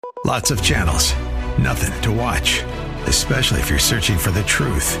Lots of channels, nothing to watch, especially if you're searching for the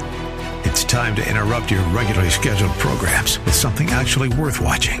truth. It's time to interrupt your regularly scheduled programs with something actually worth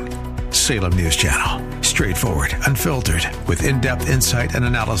watching. Salem News Channel. Straightforward, unfiltered, with in-depth insight and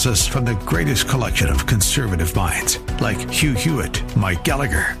analysis from the greatest collection of conservative minds like Hugh Hewitt, Mike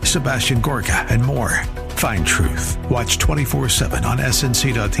Gallagher, Sebastian Gorka, and more. Find truth. Watch 24/7 on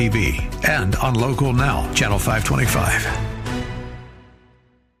snc.tv and on Local Now, Channel 525.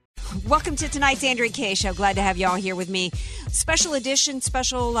 Welcome to tonight's Andrea Kaye Show. Glad to have you all here with me. Special edition,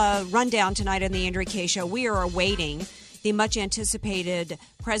 special rundown tonight on the Andrea Kaye Show. We are awaiting the much-anticipated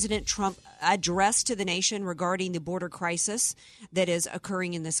President Trump address to the nation regarding the border crisis that is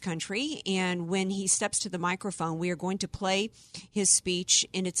occurring in this country. And when he steps to the microphone, we are going to play his speech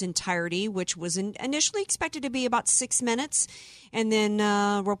in its entirety, which was initially expected to be about 6 minutes. And then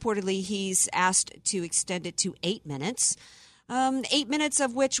reportedly he's asked to extend it to 8 minutes. 8 minutes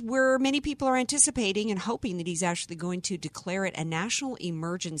of which many people are anticipating and hoping that he's actually going to declare it a national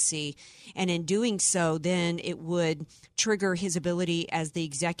emergency. And in doing so, then it would trigger his ability as the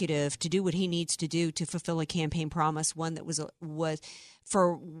executive to do what he needs to do to fulfill a campaign promise, one that was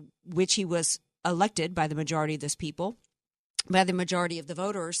for which he was elected by the majority of this people, by the majority of the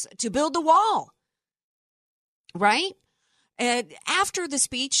voters, to build the wall. Right? And after the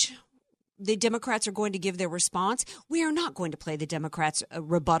speech, the Democrats are going to give their response. We are not going to play the Democrats'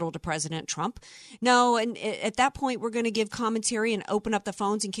 rebuttal to President Trump. No, and at that point, we're going to give commentary and open up the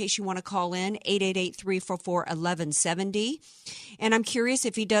phones in case you want to call in, 888-344-1170. And I'm curious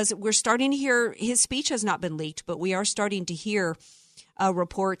if he does. We're starting to hear his speech has not been leaked, but we are starting to hear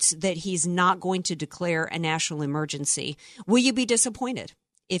reports that he's not going to declare a national emergency. Will you be disappointed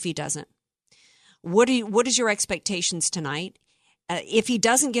if he doesn't? What is your expectations tonight? If he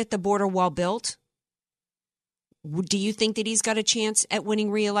doesn't get the border wall built, do you think that he's got a chance at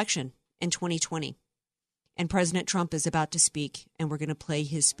winning re-election in 2020? And President Trump is about to speak, and we're going to play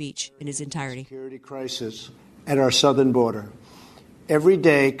his speech in his entirety. Security crisis at our southern border. Every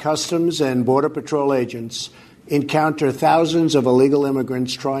day, Customs and Border Patrol agents encounter thousands of illegal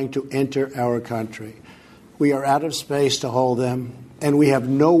immigrants trying to enter our country. We are out of space to hold them, and we have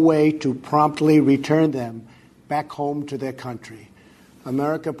no way to promptly return them back home to their country.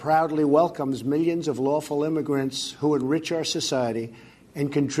 America proudly welcomes millions of lawful immigrants who enrich our society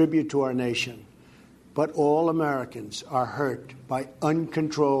and contribute to our nation. But all Americans are hurt by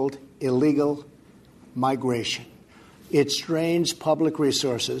uncontrolled illegal migration. It strains public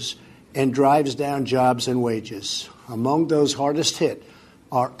resources and drives down jobs and wages. Among those hardest hit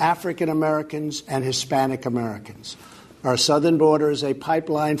are African Americans and Hispanic Americans. Our southern border is a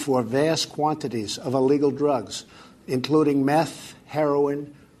pipeline for vast quantities of illegal drugs, including meth,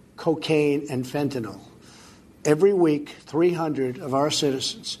 heroin, cocaine, and fentanyl. Every week, 300 of our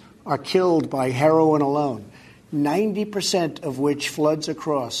citizens are killed by heroin alone, 90% of which floods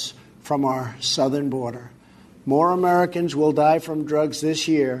across from our southern border. More Americans will die from drugs this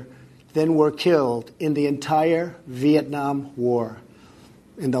year than were killed in the entire Vietnam War.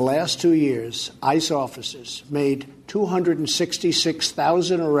 In the last 2 years, ICE officers made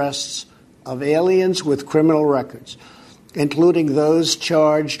 266,000 arrests of aliens with criminal records, including those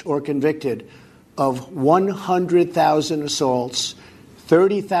charged or convicted of 100,000 assaults,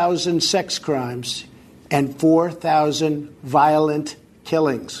 30,000 sex crimes, and 4,000 violent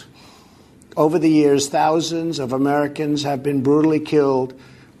killings. Over the years, thousands of Americans have been brutally killed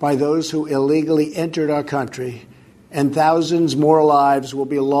by those who illegally entered our country, and thousands more lives will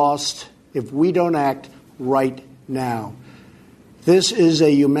be lost if we don't act right now. This is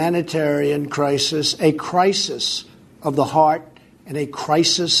a humanitarian crisis, a crisis of the heart, and a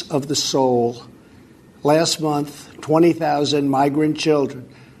crisis of the soul. Last month, 20,000 migrant children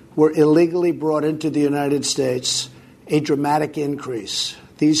were illegally brought into the United States, a dramatic increase.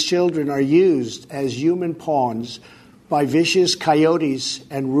 These children are used as human pawns by vicious coyotes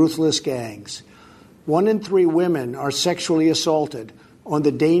and ruthless gangs. 1 in 3 women are sexually assaulted on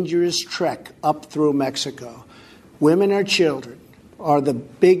the dangerous trek up through Mexico. Women and children are the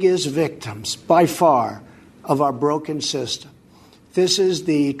biggest victims, by far, of our broken system. This is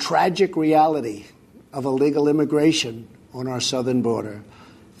the tragic reality of illegal immigration on our southern border.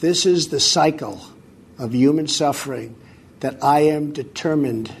 This is the cycle of human suffering that I am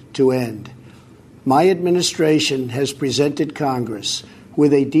determined to end. My administration has presented Congress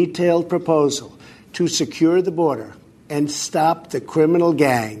with a detailed proposal to secure the border and stop the criminal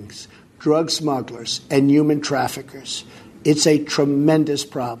gangs, drug smugglers, and human traffickers. It's a tremendous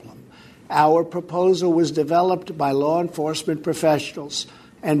problem. Our proposal was developed by law enforcement professionals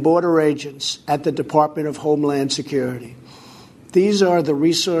and border agents at the Department of Homeland Security. These are the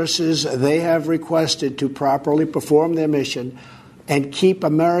resources they have requested to properly perform their mission and keep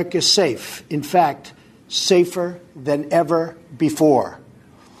America safe. In fact, safer than ever before.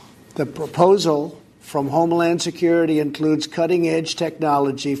 The proposal from Homeland Security includes cutting-edge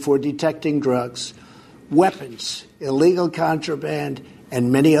technology for detecting drugs, weapons, illegal contraband,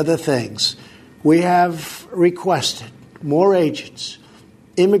 and many other things. We have requested more agents,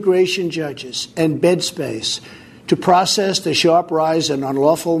 immigration judges, and bed space to process the sharp rise in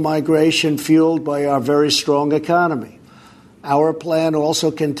unlawful migration fueled by our very strong economy. Our plan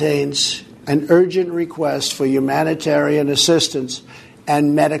also contains an urgent request for humanitarian assistance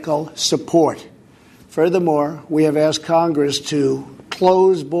and medical support. Furthermore, we have asked Congress to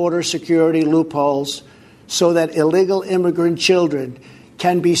close border security loopholes so that illegal immigrant children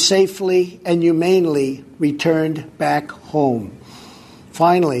can be safely and humanely returned back home.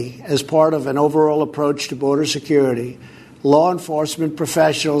 Finally, as part of an overall approach to border security, law enforcement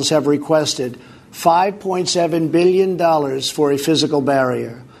professionals have requested $5.7 billion for a physical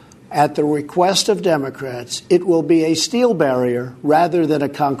barrier. At the request of Democrats, it will be a steel barrier rather than a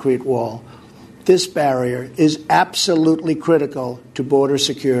concrete wall. This barrier is absolutely critical to border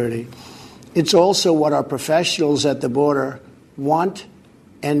security. It's also what our professionals at the border want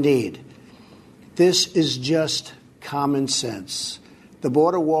and need. This is just common sense. The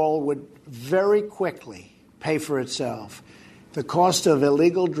border wall would very quickly pay for itself. The cost of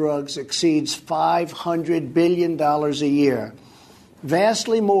illegal drugs exceeds $500 billion a year,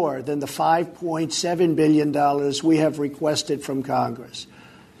 vastly more than the $5.7 billion we have requested from Congress.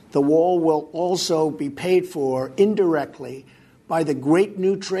 The wall will also be paid for indirectly by the great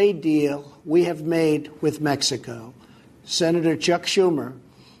new trade deal we have made with Mexico. Senator Chuck Schumer,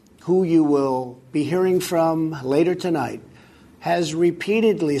 who you will be hearing from later tonight, has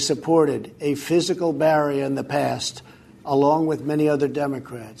repeatedly supported a physical barrier in the past, along with many other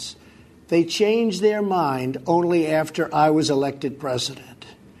Democrats. They changed their mind only after I was elected president.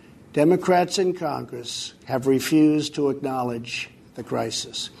 Democrats in Congress have refused to acknowledge the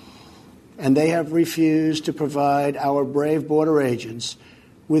crisis, and they have refused to provide our brave border agents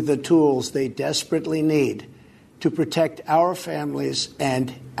with the tools they desperately need to protect our families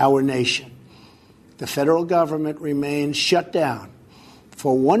and our nation. The federal government remains shut down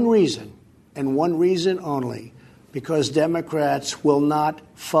for one reason, and one reason only, because Democrats will not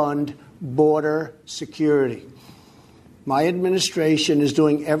fund border security. My administration is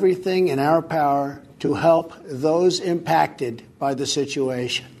doing everything in our power to help those impacted by the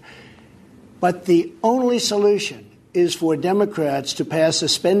situation. But the only solution is for Democrats to pass a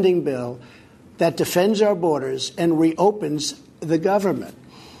spending bill that defends our borders and reopens the government.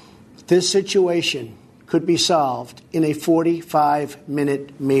 This situation could be solved in a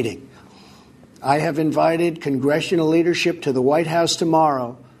 45-minute meeting. I have invited congressional leadership to the White House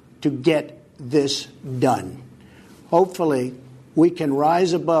tomorrow to get this done. Hopefully, we can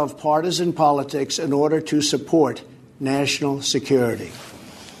rise above partisan politics in order to support national security.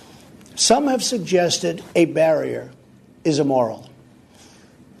 Some have suggested a barrier is immoral.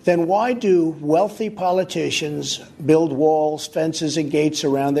 Then why do wealthy politicians build walls, fences, and gates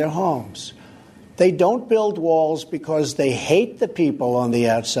around their homes? They don't build walls because they hate the people on the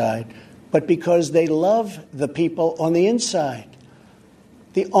outside, but because they love the people on the inside.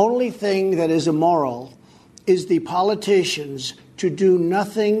 The only thing that is immoral is the politicians to do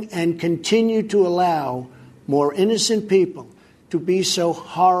nothing and continue to allow more innocent people to be so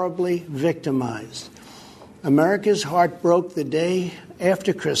horribly victimized. America's heart broke the day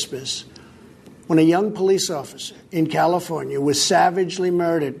after Christmas when a young police officer in California was savagely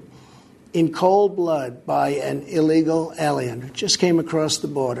murdered in cold blood by an illegal alien who just came across the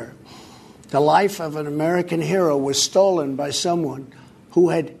border. The life of an American hero was stolen by someone who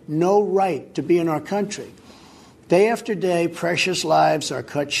had no right to be in our country. Day after day, precious lives are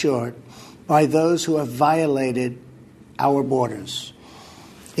cut short by those who have violated our borders.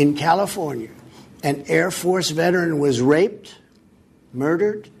 In California, an Air Force veteran was raped,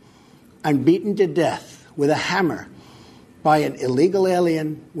 murdered, and beaten to death with a hammer by an illegal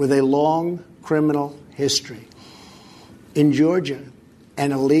alien with a long criminal history. In Georgia,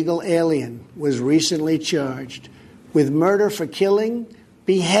 an illegal alien was recently charged with murder for killing,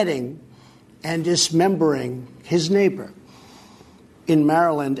 beheading, and dismembering his neighbor. In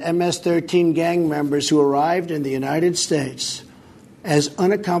Maryland, MS-13 gang members who arrived in the United States as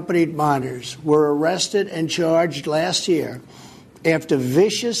unaccompanied minors were arrested and charged last year after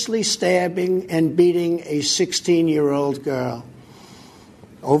viciously stabbing and beating a 16-year-old girl.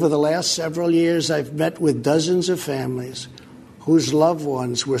 Over the last several years, I've met with dozens of families whose loved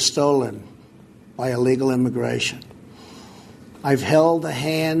ones were stolen by illegal immigration. I've held the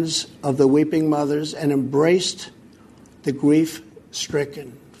hands of the weeping mothers and embraced the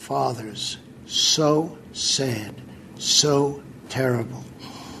grief-stricken fathers. So sad, so terrible.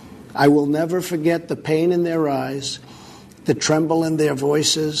 I will never forget the pain in their eyes, the tremble in their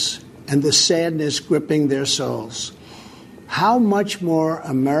voices, and the sadness gripping their souls. How much more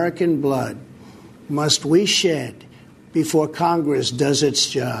American blood must we shed before Congress does its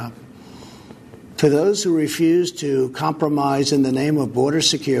job? For those who refuse to compromise in the name of border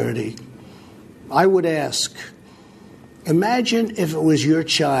security, I would ask, imagine if it was your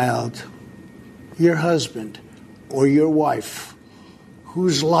child, your husband, or your wife,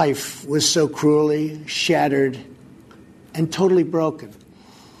 whose life was so cruelly shattered and totally broken.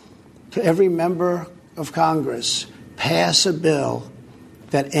 To every member of Congress, pass a bill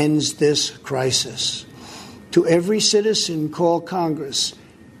that ends this crisis. To every citizen, call Congress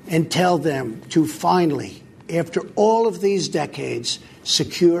and tell them to finally, after all of these decades,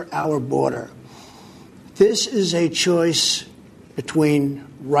 secure our border. This is a choice between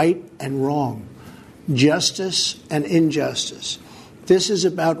right and wrong, justice and injustice. This is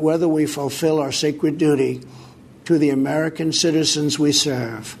about whether we fulfill our sacred duty to the American citizens we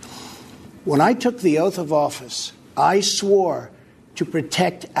serve. When I took the oath of office, I swore to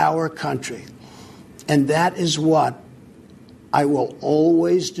protect our country, and that is what I will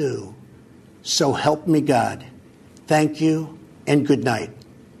always do. So help me God. Thank you and good night.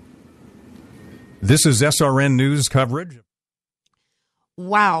 This is SRN News coverage.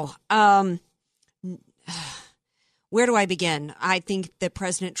 Wow. Where do I begin? I think that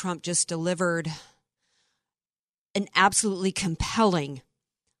President Trump just delivered an absolutely compelling,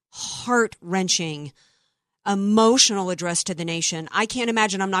 heart-wrenching, emotional address to the nation. I can't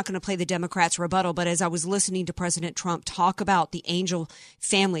imagine. I'm not going to play the Democrats' rebuttal, but as I was listening to President Trump talk about the angel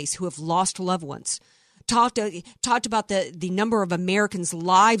families who have lost loved ones, talked about the number of Americans'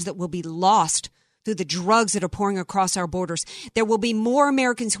 lives that will be lost through the drugs that are pouring across our borders. There will be more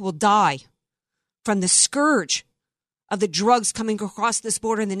Americans who will die from the scourge of the drugs coming across this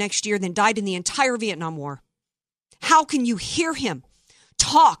border in the next year than died in the entire Vietnam War. How can you hear him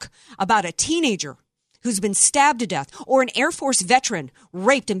talk about a teenager who's been stabbed to death or an Air Force veteran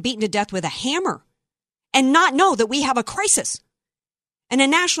raped and beaten to death with a hammer and not know that we have a crisis and a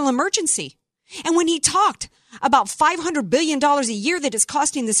national emergency? And when he talked about $500 billion a year that it's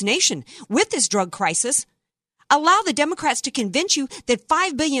costing this nation with this drug crisis, allow the Democrats to convince you that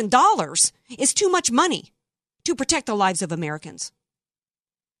 $5 billion is too much money to protect the lives of Americans.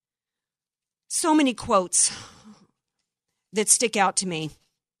 So many quotes that stick out to me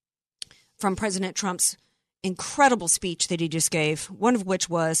from President Trump's incredible speech that he just gave, one of which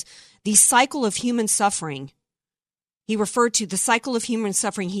was the cycle of human suffering. He referred to the cycle of human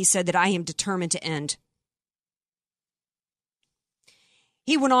suffering, he said, that I am determined to end.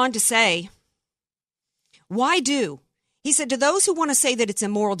 He went on to say, he said, to those who want to say that it's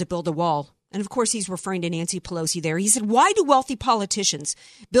immoral to build a wall, and of course he's referring to Nancy Pelosi there, he said, why do wealthy politicians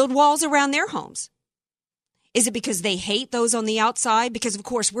build walls around their homes? Is it because they hate those on the outside? Because, of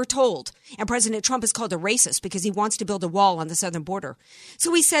course, we're told, and President Trump is called a racist because he wants to build a wall on the southern border.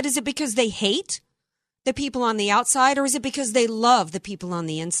 So he said, is it because they hate the people on the outside, or is it because they love the people on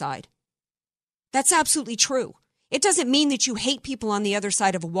the inside? That's absolutely true. It doesn't mean that you hate people on the other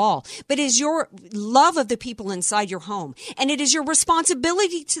side of a wall, but it is your love of the people inside your home, and it is your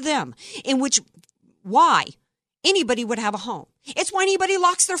responsibility to them why anybody would have a home. It's why anybody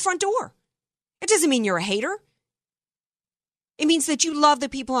locks their front door. It doesn't mean you're a hater. It means that you love the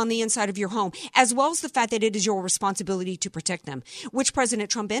people on the inside of your home, as well as the fact that it is your responsibility to protect them, which President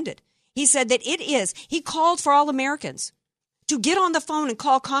Trump ended. He said that he called for all Americans to get on the phone and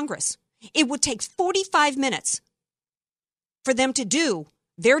call Congress. It would take 45 minutes for them to do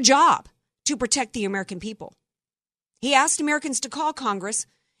their job to protect the American people. He asked Americans to call Congress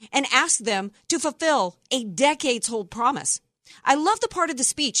and ask them to fulfill a decades-old promise. I love the part of the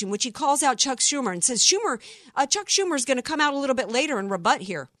speech in which he calls out Chuck Schumer and says, Chuck Schumer is going to come out a little bit later and rebut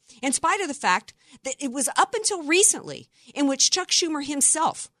here, in spite of the fact that it was up until recently in which Chuck Schumer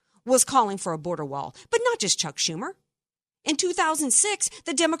himself was calling for a border wall. But not just Chuck Schumer. In 2006,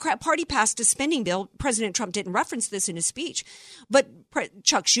 the Democrat Party passed a spending bill. President Trump didn't reference this in his speech, but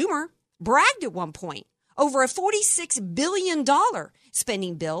Chuck Schumer bragged at one point over a $46 billion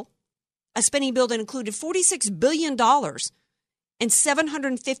spending bill, a spending bill that included $46 billion and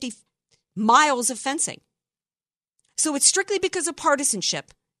 750 miles of fencing. So it's strictly because of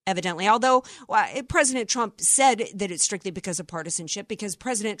partisanship, evidently, although President Trump said that it's strictly because of partisanship because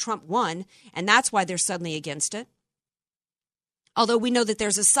President Trump won, and that's why they're suddenly against it. Although we know that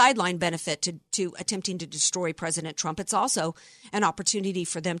there's a sideline benefit to attempting to destroy President Trump, it's also an opportunity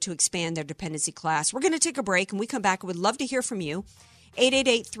for them to expand their dependency class. We're going to take a break, and we come back. I would love to hear from you.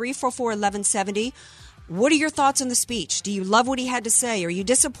 888-344-1170. What are your thoughts on the speech? Do you love what he had to say? Are you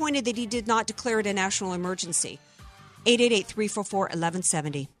disappointed that he did not declare it a national emergency?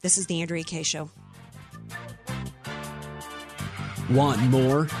 888-344-1170. This is the Andrea Kaye Show. Want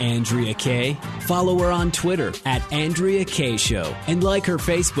more Andrea Kaye? Follow her on Twitter at Andrea Kaye Show and like her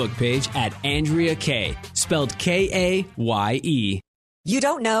Facebook page at Andrea Kaye, spelled Kaye. You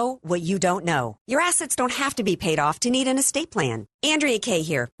don't know what you don't know. Your assets don't have to be paid off to need an estate plan. Andrea Kaye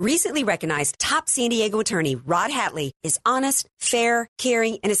here. Recently recognized top San Diego attorney Rod Hatley is honest, fair,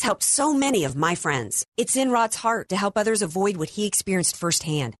 caring, and has helped so many of my friends. It's in Rod's heart to help others avoid what he experienced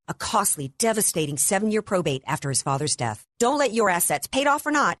firsthand, a costly, devastating 7-year probate after his father's death. Don't let your assets, paid off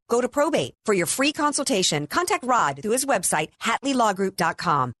or not, go to probate. For your free consultation, contact Rod through his website,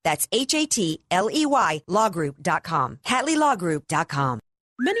 HatleyLawGroup.com. That's HATLEY lawgroup.com. HatleyLawGroup.com.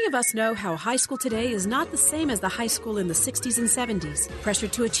 Many of us know how high school today is not the same as the high school in the 60s and 70s. Pressure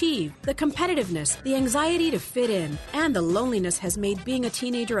to achieve, the competitiveness, the anxiety to fit in, and the loneliness has made being a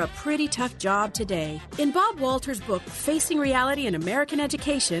teenager a pretty tough job today. In Bob Walter's book, Facing Reality in American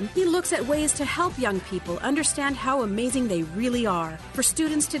Education, he looks at ways to help young people understand how amazing they really are, for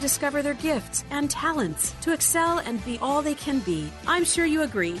students to discover their gifts and talents, to excel and be all they can be. I'm sure you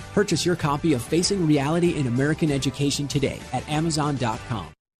agree. Purchase your copy of Facing Reality in American Education today at Amazon.com.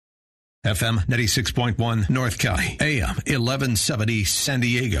 FM 96.1 North County, AM 1170 San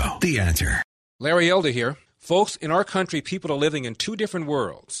Diego. The Answer. Larry Elder here. Folks, in our country, people are living in two different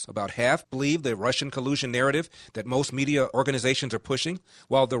worlds. About half believe the Russian collusion narrative that most media organizations are pushing,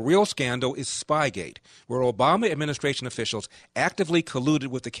 while the real scandal is Spygate, where Obama administration officials actively colluded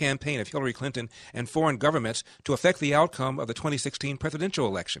with the campaign of Hillary Clinton and foreign governments to affect the outcome of the 2016 presidential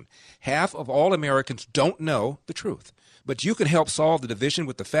election. Half of all Americans don't know the truth. But you can help solve the division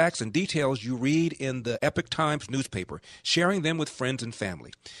with the facts and details you read in the Epoch Times newspaper, sharing them with friends and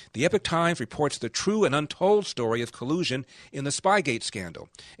family. The Epoch Times reports the true and untold story of collusion in the Spygate scandal.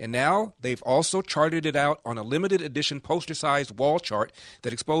 And now they've also charted it out on a limited edition poster-sized wall chart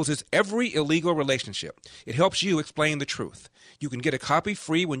that exposes every illegal relationship. It helps you explain the truth. You can get a copy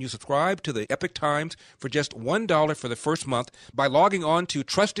free when you subscribe to the Epoch Times for just $1 for the first month by logging on to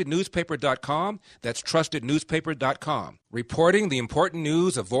trustednewspaper.com. That's trustednewspaper.com. Reporting the important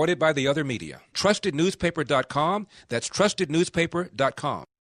news avoided by the other media. Trustednewspaper.com. That's trustednewspaper.com.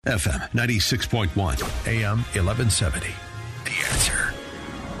 FM 96.1, AM 1170. The Answer.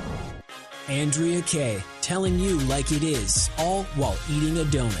 Andrea Kaye, telling you like it is, all while eating a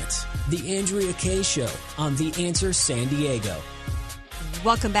donut. The Andrea Kaye Show on The Answer San Diego.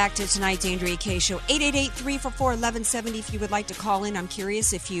 Welcome back to tonight's Andrea Kaye Show. 888-344-1170 if you would like to call in. I'm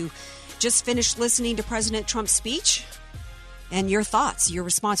curious if you just finished listening to President Trump's speech and your thoughts, your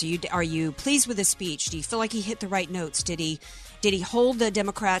response. Are you pleased with his speech? Do you feel like he hit the right notes? Did he hold the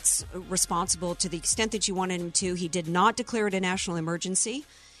Democrats responsible to the extent that you wanted him to? He did not declare it a national emergency.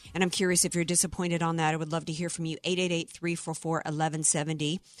 And I'm curious if you're disappointed on that. I would love to hear from you.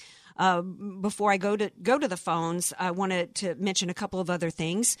 888-344-1170. Before I go to the phones, I wanted to mention a couple of other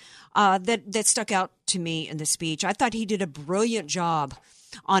things that stuck out to me in the speech. I thought he did a brilliant job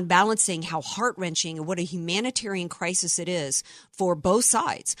on balancing how heart-wrenching and what a humanitarian crisis it is for both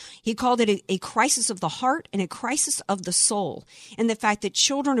sides. He called it a crisis of the heart and a crisis of the soul, and the fact that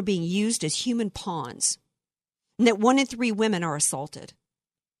children are being used as human pawns, and that 1 in 3 women are assaulted.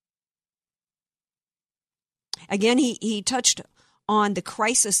 Again, he touched on the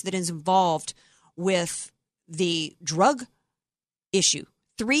crisis that is involved with the drug issue.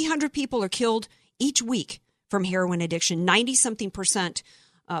 300 people are killed each week from heroin addiction, 90-something%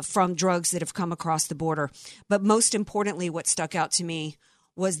 from drugs that have come across the border. But most importantly, what stuck out to me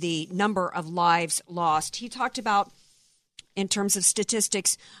was the number of lives lost. He talked about, in terms of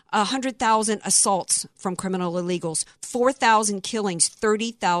statistics, 100,000 assaults from criminal illegals, 4,000 killings,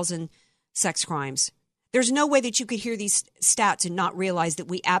 30,000 sex crimes. There's no way that you could hear these stats and not realize that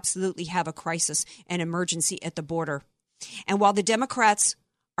we absolutely have a crisis and emergency at the border. And while the Democrats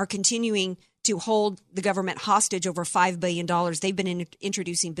are continuing to hold the government hostage over $5 billion, they've been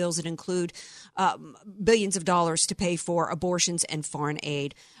introducing bills that include billions of dollars to pay for abortions and foreign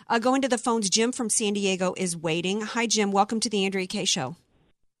aid. Going to the phones, Jim from San Diego is waiting. Hi, Jim. Welcome to the Andrea Kaye Show.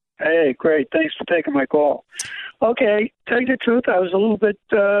 Hey, great. Thanks for taking my call. Okay, tell you the truth, I was a little bit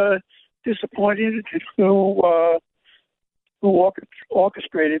disappointed in who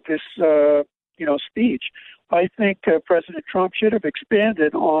orchestrated this, speech. I think President Trump should have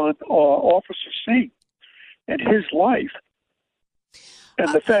expanded on Officer Singh and his life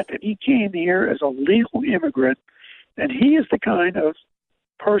And the fact that he came here as a legal immigrant, and he is the kind of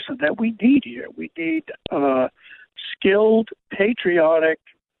person that we need here. We need skilled, patriotic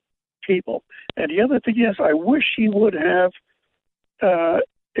people. And the other thing is, I wish he would have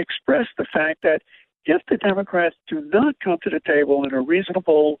expressed the fact that if the Democrats do not come to the table in a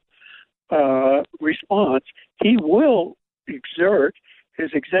reasonable response, he will exert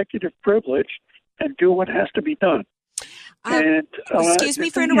his executive privilege and do what has to be done. Excuse me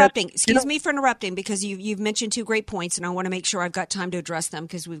for interrupting because you've mentioned two great points, and I want to make sure I've got time to address them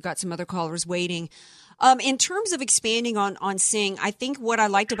because we've got some other callers waiting. In terms of expanding on Singh, I think what I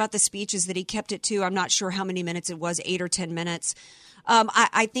liked about the speech is that he kept it to, I'm not sure how many minutes it was, 8 or 10 minutes.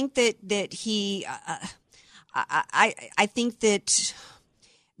 I think that he I think that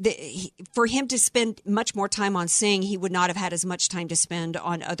for him to spend much more time on Singh, he would not have had as much time to spend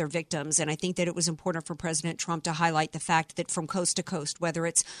on other victims. And I think that it was important for President Trump to highlight the fact that from coast to coast, whether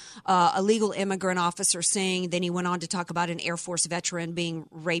it's a legal immigrant officer Singh, then he went on to talk about an Air Force veteran being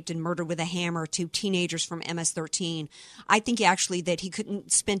raped and murdered with a hammer, to teenagers from MS-13. I think actually that he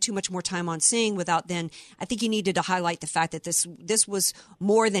couldn't spend too much more time on Singh without then, I think he needed to highlight the fact that this was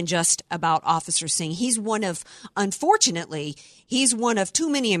more than just about Officer Singh. Unfortunately, he's one of too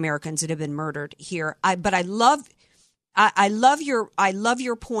many Americans that have been murdered here. But I love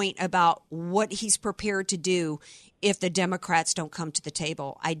your point about what he's prepared to do if the Democrats don't come to the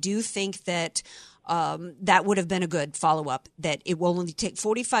table. I do think that that would have been a good follow-up, that it will only take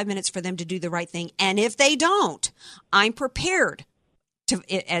 45 minutes for them to do the right thing. And if they don't, I'm prepared to,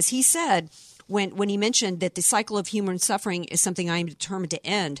 as he said, when he mentioned that the cycle of human suffering is something I am determined to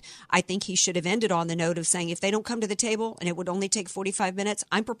end, I think he should have ended on the note of saying, if they don't come to the table and it would only take 45 minutes,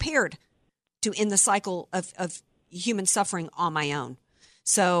 I'm prepared to end the cycle of human suffering on my own.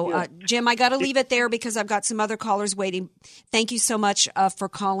 So, Jim, I got to leave it there because I've got some other callers waiting. Thank you so much for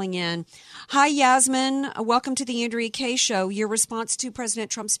calling in. Hi, Yasmin. Welcome to the Andrea Kaye Show. Your response to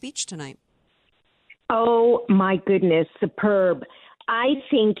President Trump's speech tonight. Oh, my goodness, superb. I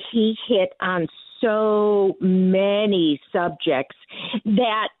think he hit on so many subjects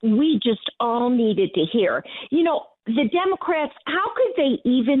that we just all needed to hear. You know, the Democrats, how could they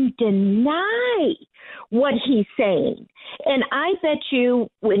even deny what he's saying? And I bet you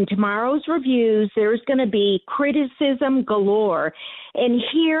in tomorrow's reviews, there's going to be criticism galore. And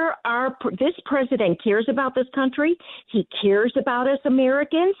here, this president cares about this country. He cares about us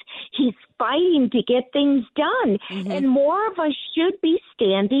Americans. He's fighting to get things done. Mm-hmm. And more of us should be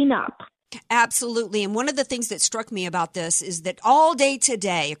standing up. Absolutely. And one of the things that struck me about this is that all day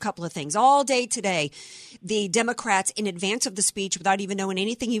today, the Democrats, in advance of the speech, without even knowing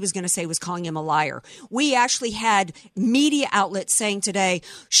anything he was going to say, was calling him a liar. We actually had media outlets saying today,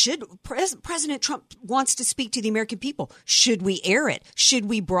 should President Trump wants to speak to the American people, should we air it? Should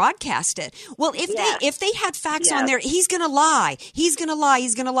we broadcast it? Well, if they had facts on there, he's going to lie. He's going to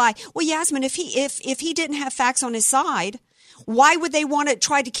lie. Well, Yasmin, if he didn't have facts on his side, why would they want to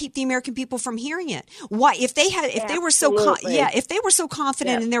try to keep the American people from hearing it? Why, if they were so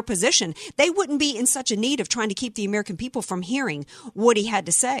confident in their position, they wouldn't be in such a need of trying to keep the American people from hearing what he had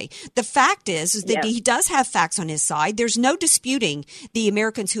to say. The fact is that he does have facts on his side. There's no disputing the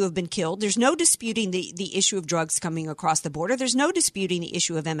Americans who have been killed. There's no disputing the issue of drugs coming across the border. There's no disputing the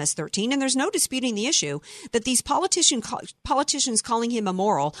issue of MS-13, and there's no disputing the issue that these politicians calling him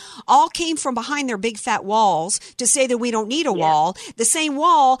immoral all came from behind their big fat walls to say that we don't need a wall, the same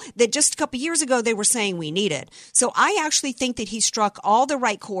wall that just a couple years ago they were saying we needed. So I actually think that he struck all the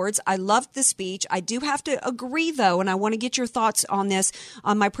right chords. I loved the speech. I do have to agree, though, and I want to get your thoughts on this.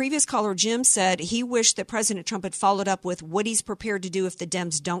 My previous caller, Jim, said he wished that President Trump had followed up with what he's prepared to do if the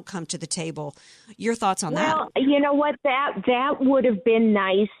Dems don't come to the table. Your thoughts on that? Well, you know what? That would have been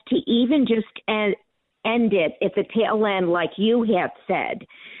nice to even just end it at the tail end, like you have said.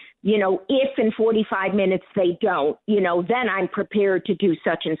 You know, if in 45 minutes they don't, then I'm prepared to do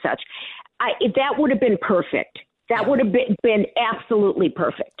such and such. That would have been perfect. That would have been absolutely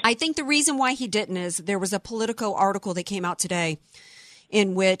perfect. I think the reason why he didn't is there was a Politico article that came out today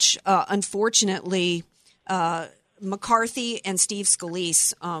in which, unfortunately, McCarthy and Steve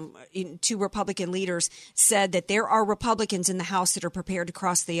Scalise, two Republican leaders, said that there are Republicans in the House that are prepared to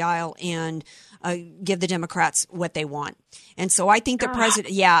cross the aisle and give the Democrats what they want. And so I think that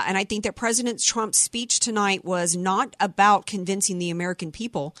I think that President Trump's speech tonight was not about convincing the American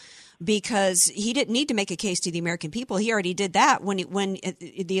people, because he didn't need to make a case to the American people. He already did that when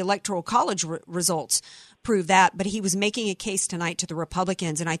the Electoral College results prove that, but he was making a case tonight to the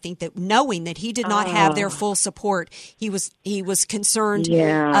Republicans, and I think that knowing that he did not have their full support, he was concerned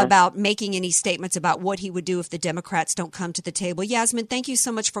about making any statements about what he would do if the Democrats don't come to the table. Yasmin, thank you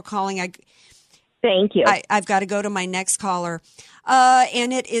so much for calling. Thank you. I've got to go to my next caller,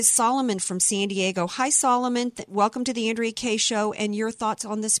 and it is Solomon from San Diego. Hi, Solomon. Welcome to the Andrea Kaye Show, and your thoughts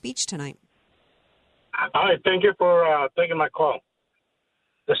on the speech tonight. Hi, thank you for taking my call.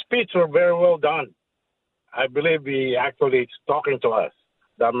 The speech was very well done. I believe he actually is talking to us,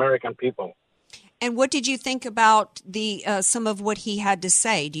 the American people. And what did you think about the some of what he had to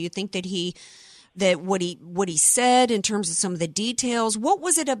say? Do you think that what he said in terms of some of the details? What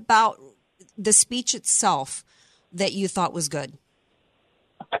was it about the speech itself that you thought was good?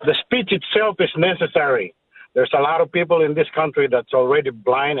 The speech itself is necessary. There's a lot of people in this country that's already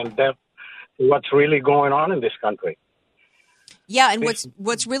blind and deaf to what's really going on in this country. Yeah, and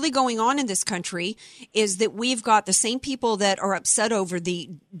what's really going on in this country is that we've got the same people that are upset over the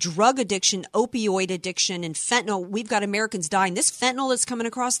drug addiction, opioid addiction, and fentanyl. We've got Americans dying. This fentanyl that's coming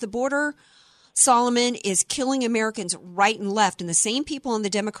across the border, Solomon, is killing Americans right and left. And the same people in the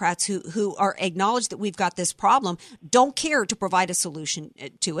Democrats who are acknowledged that we've got this problem don't care to provide a solution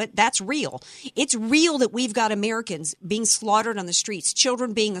to it. That's real. It's real that we've got Americans being slaughtered on the streets,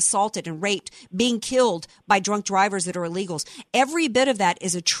 children being assaulted and raped, being killed by drunk drivers that are illegals. Every bit of that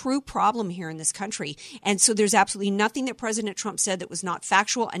is a true problem here in this country. And so there's absolutely nothing that President Trump said that was not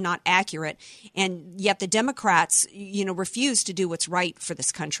factual and not accurate. And yet the Democrats, refuse to do what's right for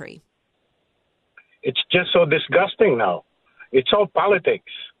this country. It's just so disgusting now. It's all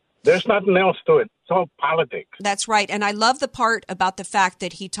politics. There's nothing else to it. It's all politics. That's right. And I love the part about the fact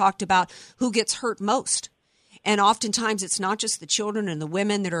that he talked about who gets hurt most. And oftentimes it's not just the children and the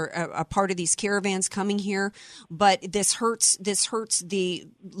women that are a part of these caravans coming here, but this hurts the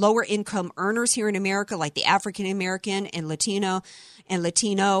lower income earners here in America, like the African American and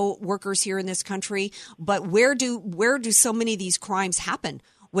Latino workers here in this country. But where do so many of these crimes happen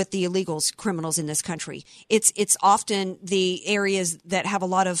with the illegals, criminals in this country? It's often the areas that have a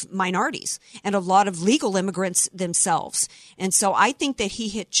lot of minorities and a lot of legal immigrants themselves. And so I think that he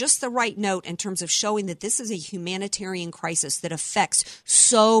hit just the right note in terms of showing that this is a humanitarian crisis that affects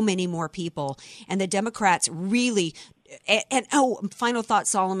so many more people. And the Democrats really... And final thought,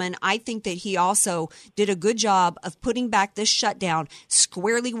 Solomon, I think that he also did a good job of putting back this shutdown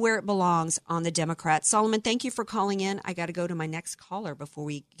squarely where it belongs on the Democrats. Solomon, thank you for calling in. I got to go to my next caller before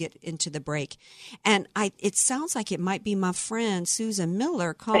we get into the break. And it sounds like it might be my friend Susan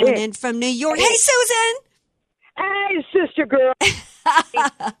Miller calling in from New York. Hey, Susan! Hey, sister girl.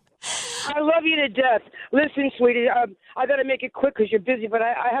 I love you to death. Listen, sweetie, I got to make it quick because you're busy, but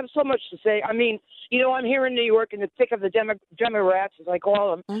I have so much to say. I mean, I'm here in New York in the thick of the Democrats, as I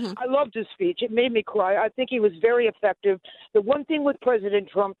call them. Mm-hmm. I loved his speech. It made me cry. I think he was very effective. The one thing with President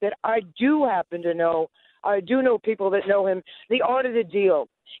Trump that I do happen to know, I do know people that know him, the art of the deal.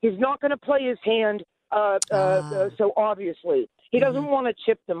 He's not going to play his hand so obviously. He doesn't want to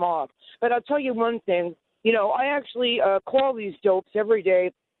chip them off. But I'll tell you one thing. I actually call these dopes every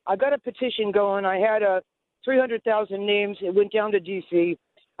day. I got a petition going. I had 300,000 names. It went down to D.C.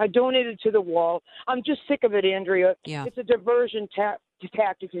 I donated to the wall. I'm just sick of it, Andrea. Yeah. It's a diversion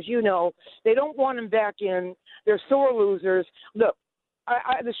tactic, as you know. They don't want them back in. They're sore losers. Look,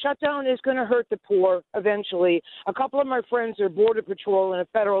 the shutdown is going to hurt the poor eventually. A couple of my friends are Border Patrol and a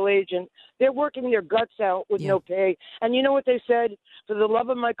federal agent. They're working their guts out with no pay. And you know what they said? For the love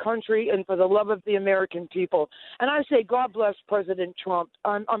of my country and for the love of the American people. And I say, God bless President Trump.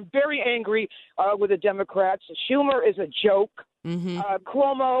 I'm very angry with the Democrats. Schumer is a joke. Mm-hmm.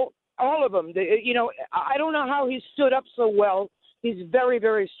 Cuomo, all of them. I don't know how he stood up so well. He's very,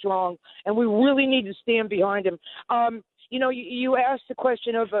 very strong, and we really need to stand behind him. You asked the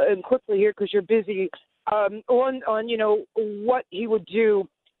question of, and quickly here because you're busy, on what he would do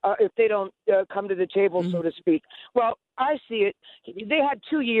if they don't come to the table, so to speak. Well, I see it. They had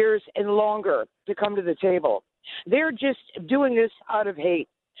 2 years and longer to come to the table. They're just doing this out of hate.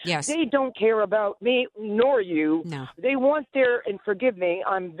 Yes. They don't care about me nor you. No. They want and forgive me,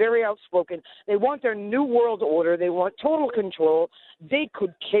 I'm very outspoken, they want their new world order. They want total control. They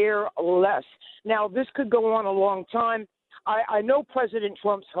could care less. Now, this could go on a long time. I know President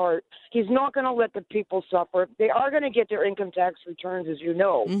Trump's heart. He's not going to let the people suffer. They are going to get their income tax returns, as you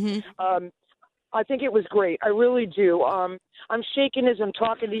know. Mm-hmm. I think it was great. I really do. I'm shaking as I'm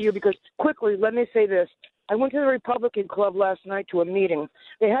talking to you because, quickly, let me say this. I went to the Republican Club last night to a meeting.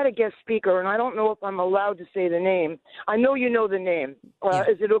 They had a guest speaker, and I don't know if I'm allowed to say the name. I know you know the name.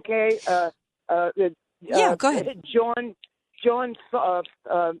 Is it okay? Yeah, go ahead. John Thund.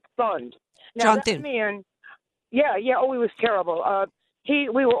 Now, John that Thune. man Yeah. Oh, he was terrible.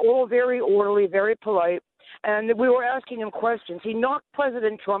 We were all very orderly, very polite. And we were asking him questions. He knocked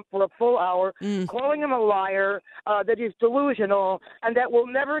President Trump for a full hour, calling him a liar, that he's delusional, and that we'll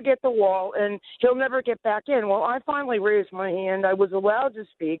never get the wall, and he'll never get back in. Well, I finally raised my hand. I was allowed to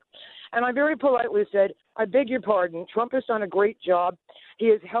speak, and I very politely said, I beg your pardon. Trump has done a great job. He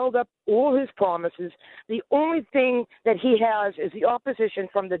has held up all his promises. The only thing that he has is the opposition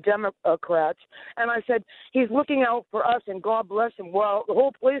from the Democrats. And I said, he's looking out for us, and God bless him. Well, the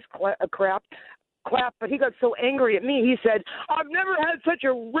whole place clapped, but he got so angry at me, he said, I've never had such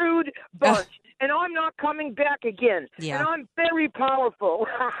a rude bunch, and I'm not coming back again. Yeah. And I'm very powerful.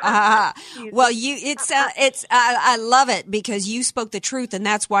 Well, I love it because you spoke the truth, and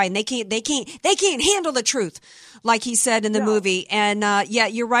that's why. And they can't handle the truth, like he said in the movie. And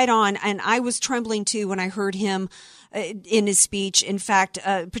you're right on. And I was trembling too when I heard him in his speech. In fact,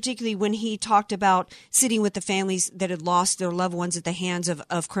 particularly when he talked about sitting with the families that had lost their loved ones at the hands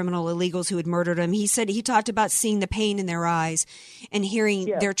of criminal illegals who had murdered them. He talked about seeing the pain in their eyes and hearing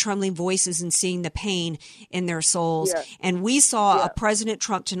their trembling voices and seeing the pain in their souls. Yeah. And we saw a President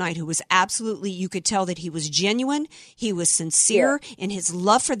Trump tonight who was absolutely, you could tell that he was genuine. He was sincere in his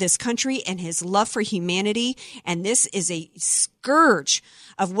love for this country and his love for humanity. And this is a scourge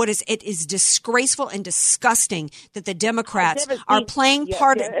of it is disgraceful and disgusting that the Democrats are playing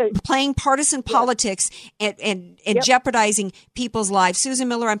partisan politics and jeopardizing people's lives. Susan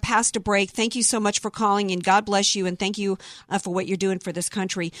Miller, I'm past a break. Thank you so much for calling, and God bless you, and thank you for what you're doing for this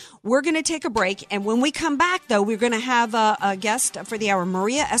country. We're going to take a break, and when we come back, though, we're going to have a guest for the hour,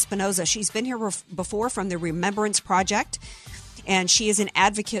 Maria Espinoza. She's been here before from the Remembrance Project, and she is an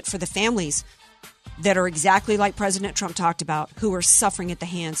advocate for the families that are exactly like President Trump talked about, who are suffering at the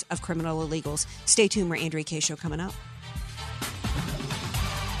hands of criminal illegals. Stay tuned. More Andrea Kaye Show coming up.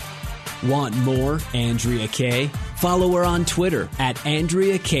 Want more Andrea Kaye? Follow her on Twitter at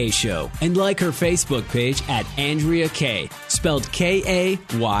Andrea Kaye Show and like her Facebook page at Andrea Kaye, spelled Kaye.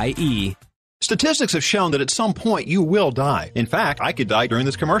 Statistics have shown that at some point you will die. In fact, I could die during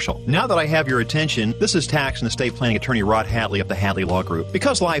this commercial. Now that I have your attention, this is tax and estate planning attorney Rod Hatley of the Hatley Law Group.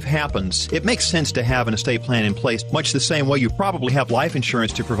 Because life happens, it makes sense to have an estate plan in place, much the same way you probably have life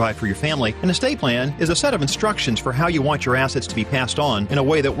insurance to provide for your family. An estate plan is a set of instructions for how you want your assets to be passed on in a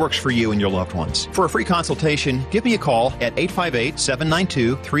way that works for you and your loved ones. For a free consultation, give me a call at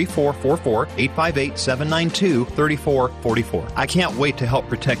 858-792-3444, 858-792-3444. I can't wait to help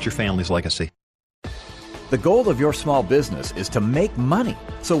protect your family's legacy. The goal of your small business is to make money.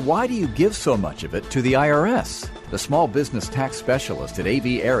 So why do you give so much of it to the IRS? The small business tax specialists at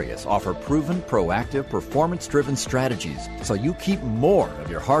AV Arias offer proven, proactive, performance-driven strategies so you keep more of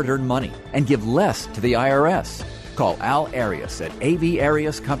your hard-earned money and give less to the IRS. Call Al Arias at AV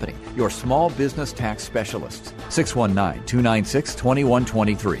Arias Company, your small business tax specialists.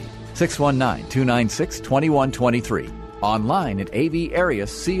 619-296-2123. 619-296-2123. Online at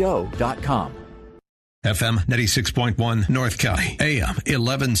avariasco.com. FM 96.1 North County, AM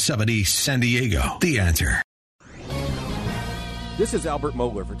 1170 San Diego. The Answer. This is Albert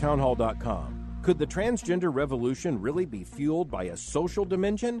Mohler for townhall.com. Could the transgender revolution really be fueled by a social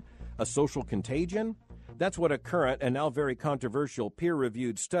dimension, a social contagion? That's what a current and now very controversial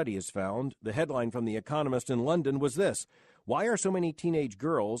peer-reviewed study has found. The headline from The Economist in London was this: why are so many teenage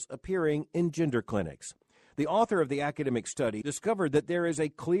girls appearing in gender clinics? The author of the academic study discovered that there is a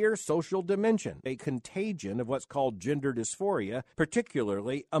clear social dimension, a contagion of what's called gender dysphoria,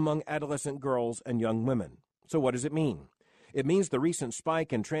 particularly among adolescent girls and young women. So what does it mean? It means the recent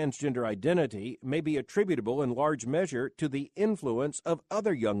spike in transgender identity may be attributable in large measure to the influence of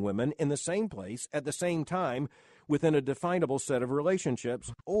other young women in the same place at the same time within a definable set of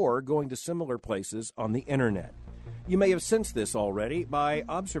relationships or going to similar places on the internet. You may have sensed this already by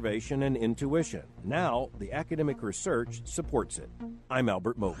observation and intuition. Now, the academic research supports it. I'm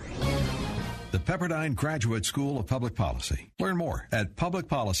Albert Mohler. The Pepperdine Graduate School of Public Policy. Learn more at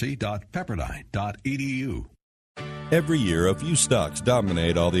publicpolicy.pepperdine.edu. Every year, a few stocks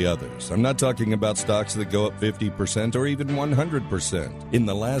dominate all the others. I'm not talking about stocks that go up 50% or even 100%. In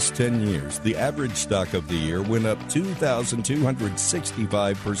the last 10 years, the average stock of the year went up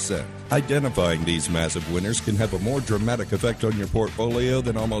 2,265%. Identifying these massive winners can have a more dramatic effect on your portfolio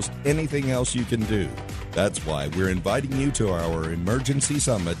than almost anything else you can do. That's why we're inviting you to our emergency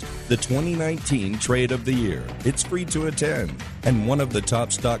summit, the 2019 Trade of the Year. It's free to attend. And one of the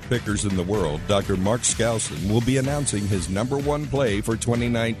top stock pickers in the world, Dr. Mark Skousen, will be announcing his number one play for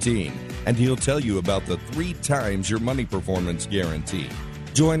 2019. And he'll tell you about the 3 times your money performance guarantee.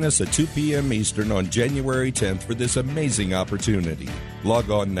 Join us at 2 p.m. Eastern on January 10th for this amazing opportunity. Log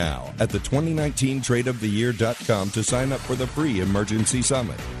on now at the 2019tradeoftheyear.com to sign up for the free Emergency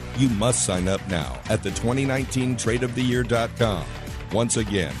Summit. You must sign up now at the 2019tradeoftheyear.com. Once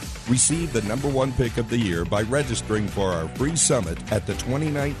again, receive the number one pick of the year by registering for our free summit at the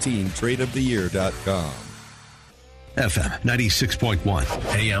 2019tradeoftheyear.com. FM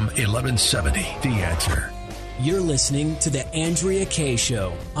 96.1, AM 1170. The Answer. You're listening to The Andrea Kaye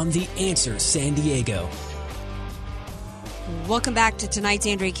Show on The Answer San Diego. Welcome back to tonight's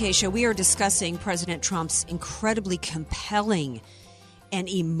Andrea Kaye Show. We are discussing President Trump's incredibly compelling and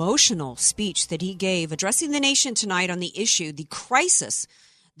emotional speech that he gave addressing the nation tonight on the issue, the crisis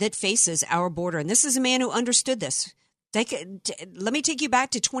that faces our border. And this is a man who understood this. Let me take you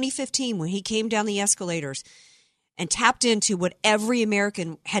back to 2015 when he came down the escalators and tapped into what every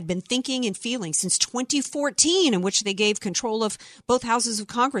American had been thinking and feeling since 2014, in which they gave control of both houses of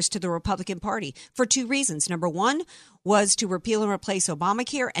Congress to the Republican Party for two reasons. Number one was to repeal and replace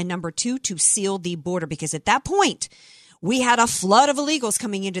Obamacare, and number two, to seal the border, because at that point, we had a flood of illegals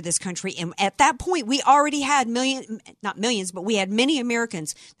coming into this country. And at that point, we already had not millions, but we had many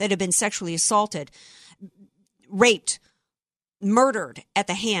Americans that had been sexually assaulted, raped, murdered at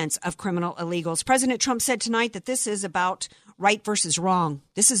the hands of criminal illegals. President Trump said tonight that this is about right versus wrong.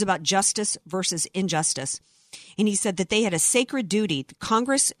 This is about justice versus injustice. And he said that they had a sacred duty.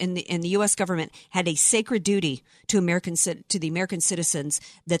 Congress and the U.S. government had a sacred duty to the American citizens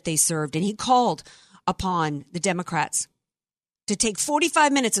that they served. And he called upon the Democrats to take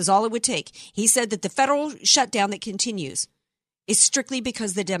 45 minutes is all it would take. He said that the federal shutdown that continues is strictly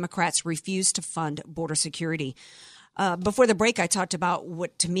because the Democrats refuse to fund border security. Before the break, I talked about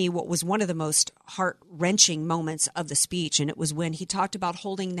what was one of the most heart-wrenching moments of the speech, and it was when he talked about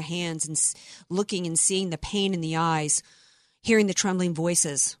holding the hands and looking and seeing the pain in the eyes, hearing the trembling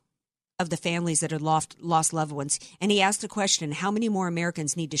voices of the families that had lost loved ones. And he asked the question, how many more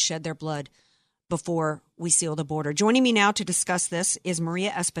Americans need to shed their blood before we seal the border? Joining me now to discuss this is Maria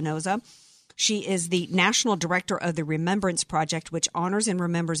Espinoza. She is the National Director of the Remembrance Project, which honors and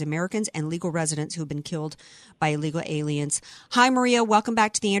remembers Americans and legal residents who have been killed by illegal aliens. Hi, Maria. Welcome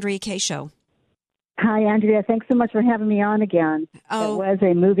back to the Andrea Kaye Show. Hi, Andrea. Thanks so much for having me on again. It was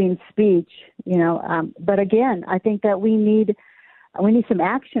a moving speech, but again, I think that we need some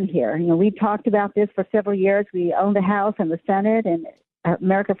action here. We talked about this for several years. We own the House and the Senate and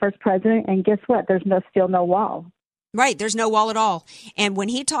America First President, and guess what? There's still no wall. Right. There's no wall at all. And when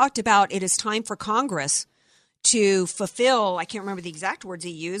he talked about it is time for Congress to fulfill, I can't remember the exact words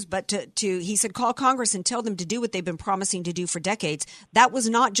he used, but he said, call Congress and tell them to do what they've been promising to do for decades. That was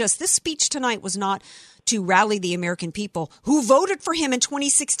not just, this speech tonight was not to rally the American people who voted for him in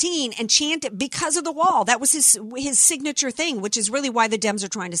 2016 and chanted because of the wall. That was his signature thing, which is really why the Dems are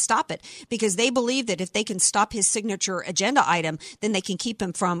trying to stop it, because they believe that if they can stop his signature agenda item, then they can keep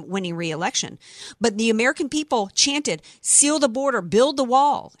him from winning re-election. But the American people chanted, seal the border, build the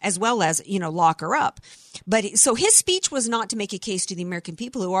wall, as well as, lock her up. But so his speech was not to make a case to the American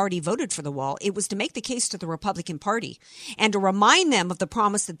people who already voted for the wall. It was to make the case to the Republican Party and to remind them of the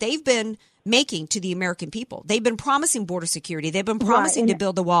promise that they've been making to the American people. They've been promising border security. They've been promising to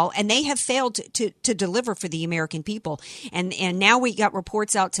build the wall, and they have failed to deliver for the American people. And now we got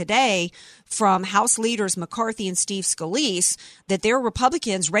reports out today from House leaders McCarthy and Steve Scalise that there are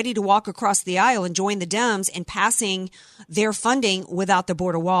Republicans ready to walk across the aisle and join the Dems in passing their funding without the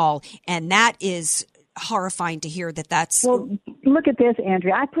border wall. And that is horrifying to hear that's... Well, look at this,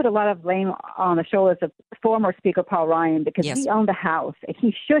 Andrea. I put a lot of blame on the shoulders of former Speaker Paul Ryan because he owned the House.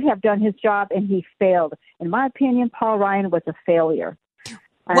 He should have done his job, and he failed. In my opinion, Paul Ryan was a failure.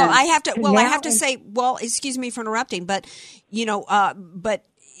 Well, I have to say, excuse me for interrupting, but, but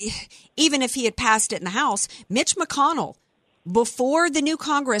even if he had passed it in the House, Mitch McConnell, before the new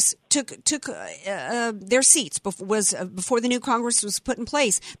Congress took their seats, before the new Congress was put in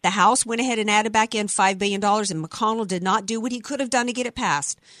place, the House went ahead and added back in $5 billion, and McConnell did not do what he could have done to get it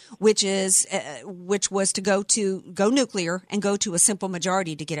passed, which was to go nuclear and go to a simple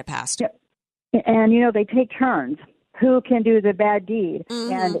majority to get it passed. And they take turns. Who can do the bad deed?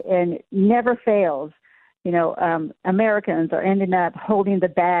 Mm-hmm. And never fails. Americans are ending up holding the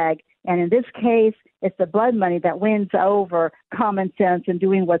bag. And in this case, it's the blood money that wins over common sense and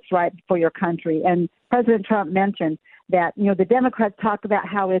doing what's right for your country. And President Trump mentioned that, the Democrats talk about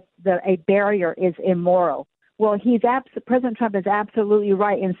how a barrier is immoral. Well, President Trump is absolutely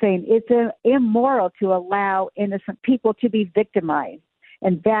right in saying it's immoral to allow innocent people to be victimized.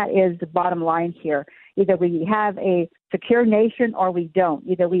 And that is the bottom line here. Either we have a secure nation or we don't.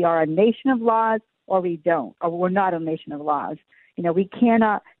 Either we are a nation of laws or we don't, or we're not a nation of laws. We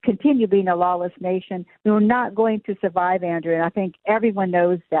cannot continue being a lawless nation. We're not going to survive, Andrea, and I think everyone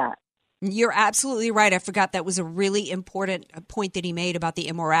knows that. You're absolutely right. I forgot that was a really important point that he made about the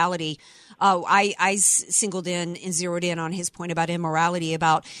immorality. I singled in and zeroed in on his point about immorality,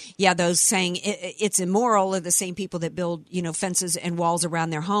 about, those saying it's immoral are the same people that build, fences and walls around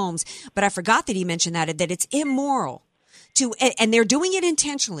their homes. But I forgot that he mentioned that it's immoral and they're doing it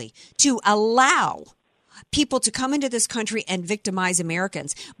intentionally, to allow people to come into this country and victimize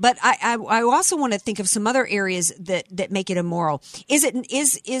Americans. But I also want to think of some other areas that make it immoral. Is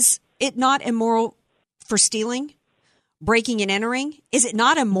it not immoral for stealing, breaking and entering? Is it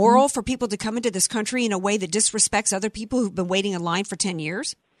not immoral for people to come into this country in a way that disrespects other people who've been waiting in line for 10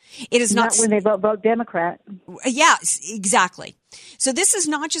 years? It is not when they vote Democrat. Yeah, exactly. So this is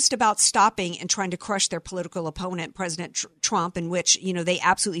not just about stopping and trying to crush their political opponent, President Trump, in which, they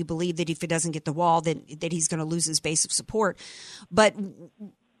absolutely believe that if he doesn't get the wall, that he's going to lose his base of support. But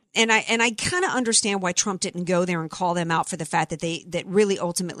And I kind of understand why Trump didn't go there and call them out for the fact that really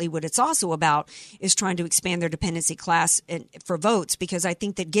ultimately what it's also about is trying to expand their dependency class for votes, because I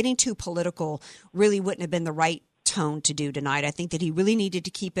think that getting too political really wouldn't have been the right tone to do tonight. I think that he really needed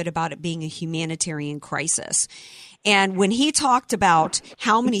to keep it about it being a humanitarian crisis. And when he talked about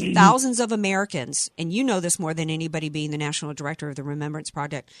how many thousands of Americans, and you know this more than anybody being the national director of the Remembrance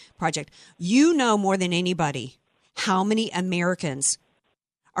Project, you know more than anybody how many Americans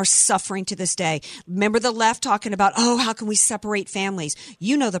are suffering to this day. Remember the left talking about, how can we separate families?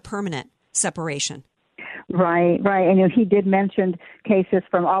 You know the permanent separation. Right. And he did mention cases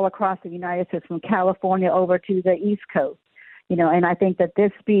from all across the United States, from California over to the East Coast. And I think that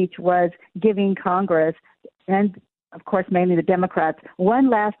this speech was giving Congress, and of course mainly the Democrats, one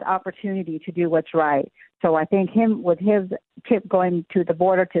last opportunity to do what's right. So I think him with his trip going to the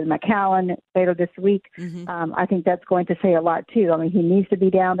border to McAllen later this week, I think that's going to say a lot too. I mean, he needs to be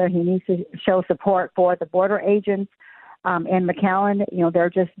down there. He needs to show support for the border agents. And McAllen,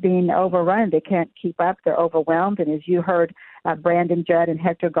 they're just being overrun. They can't keep up. They're overwhelmed. And as you heard, Brandon Judd and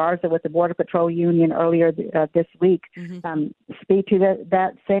Hector Garza with the Border Patrol Union earlier this week speak to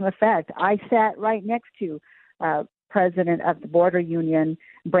that same effect. I sat right next to President of the Border Union,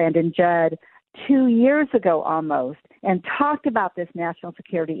 Brandon Judd, 2 years ago almost, and talked about this national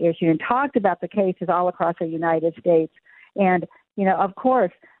security issue and talked about the cases all across the United States. And, of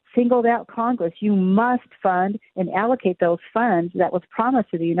course, singled out Congress. You must fund and allocate those funds that was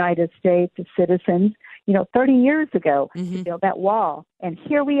promised to the United States citizens, 30 years ago to build that wall. And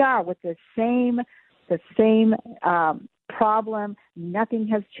here we are with the same problem. Nothing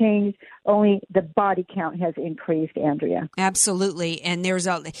has changed. Only the body count has increased, Andrea. Absolutely. And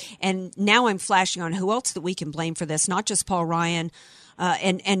and now I'm flashing on who else that we can blame for this, not just Paul Ryan.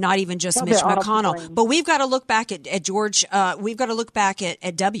 And not even just Mitch McConnell. But we've got to look back at George. We've got to look back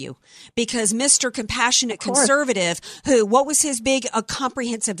at W, because Mr. Compassionate Conservative, what was his big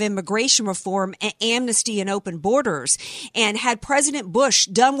comprehensive immigration reform, amnesty and open borders, and had President Bush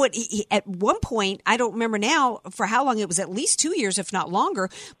done what he at one point, I don't remember now for how long, it was at least 2 years, if not longer,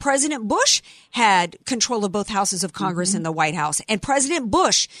 President Bush had control of both houses of Congress and the White House. And President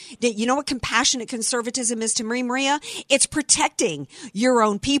Bush, you know what compassionate conservatism is to Maria? It's protecting your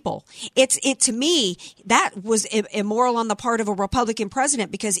own people. To me, that was immoral on the part of a Republican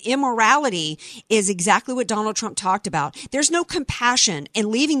president, because immorality is exactly what Donald Trump talked about. There's no compassion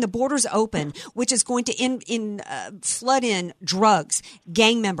in leaving the borders open, which is going to flood in drugs,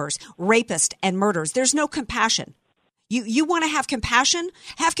 gang members, rapists, and murders. There's no compassion. You want to have compassion?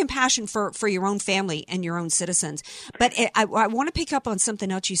 Have compassion for your own family and your own citizens. But I want to pick up on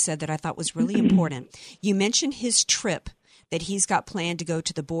something else you said that I thought was really important. You mentioned his trip that he's got planned to go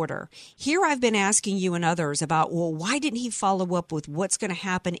to the border. Here I've been asking you and others about, why didn't he follow up with what's going to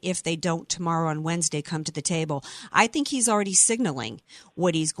happen if they don't tomorrow on Wednesday come to the table? I think he's already signaling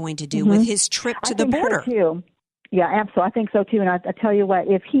what he's going to do with his trip to the border. So too. Yeah, absolutely. I think so too. And I tell you what,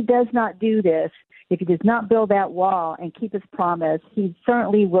 if he does not do this, if he does not build that wall and keep his promise, he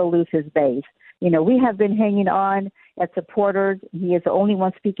certainly will lose his base. We have been hanging on as supporters. He is the only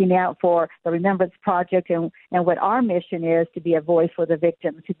one speaking out for the Remembrance Project and what our mission is, to be a voice for the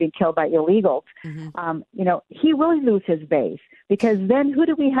victims who've been killed by illegals. He will lose his base, because then who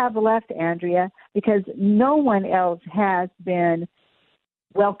do we have left, Andrea? Because no one else has been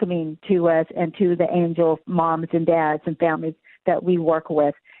welcoming to us and to the angel moms and dads and families that we work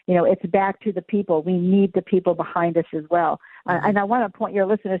with. It's back to the people. We need the people behind us as well. And I want to point your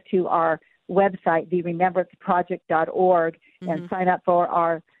listeners to our website, theremembranceproject.org, and sign up for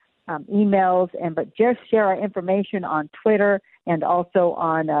our emails, but just share our information on Twitter and also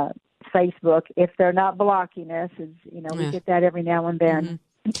on Facebook, if they're not blocking us. We get that every now and then.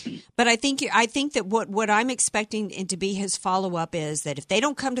 Mm-hmm. But I think that what I'm expecting to be his follow-up is that if they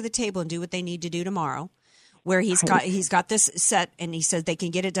don't come to the table and do what they need to do tomorrow, where he's got this set and he says they can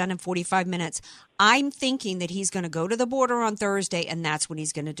get it done in 45 minutes, I'm thinking that he's going to go to the border on Thursday, and that's when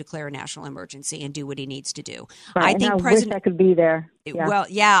he's going to declare a national emergency and do what he needs to do. Right, I wish I could be there. Yeah. Well,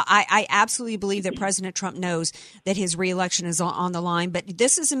 yeah, I absolutely believe that President Trump knows that his reelection is on the line. But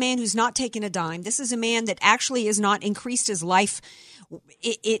this is a man who's not taken a dime. This is a man that actually has not increased his life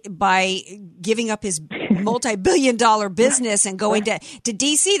by giving up his multi-billion-dollar business and going to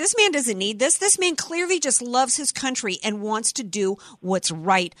D.C. This man doesn't need this. This man clearly just loves his country and wants to do what's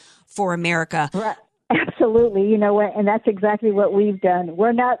right for America. Right. Absolutely. And that's exactly what we've done.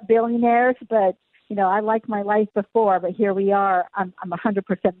 We're not billionaires, but I liked my life before, but here we are. I'm 100%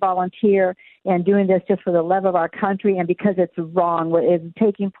 volunteer and doing this just for the love of our country and because it's wrong. What is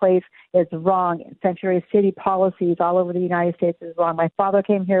taking place is wrong. Sanctuary city policies all over the United States is wrong. My father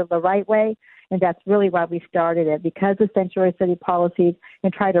came here the right way, and that's really why we started it, because of sanctuary city policies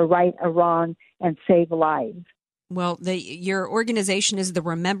and try to right a wrong and save lives. Well, your organization is the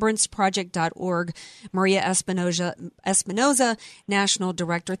remembranceproject.org. Maria Espinoza, National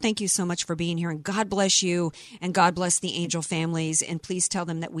Director. Thank you so much for being here, and God bless you, and God bless the Angel families, and please tell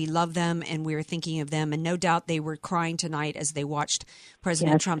them that we love them and we're thinking of them, and no doubt they were crying tonight as they watched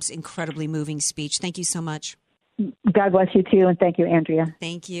President Trump's incredibly moving speech. Thank you so much. God bless you, too, and thank you, Andrea.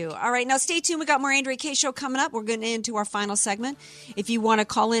 Thank you. All right, now stay tuned. We got more Andrea Kaye Show coming up. We're going into our final segment. If you want to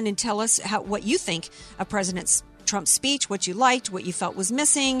call in and tell us what you think of President Trump's speech, what you liked, what you felt was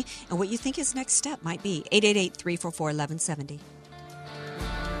missing, and what you think his next step might be. 888-344-1170.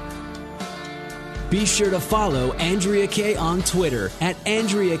 Be sure to follow Andrea Kaye on Twitter at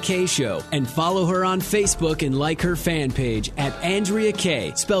Andrea Kaye Show, and follow her on Facebook and like her fan page at Andrea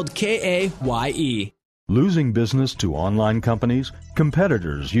Kaye, spelled Kaye. Losing business to online companies,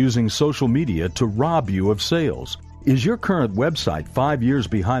 competitors using social media to rob you of sales. Is your current website 5 years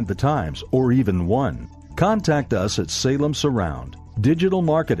behind the times, or even one? Contact us at Salem Surround, digital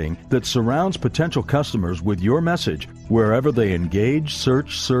marketing that surrounds potential customers with your message wherever they engage,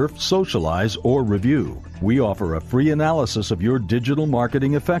 search, surf, socialize, or review. We offer a free analysis of your digital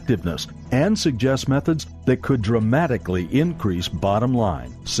marketing effectiveness and suggest methods that could dramatically increase bottom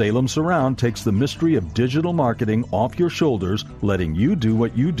line. Salem Surround takes the mystery of digital marketing off your shoulders, letting you do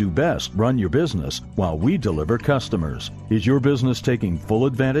what you do best, run your business, while we deliver customers. Is your business taking full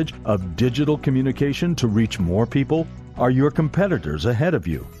advantage of digital communication to reach more people? Are your competitors ahead of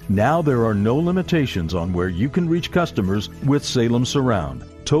you? Now there are no limitations on where you can reach customers with Salem Surround.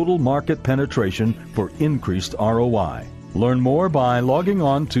 Total market penetration for increased ROI. Learn more by logging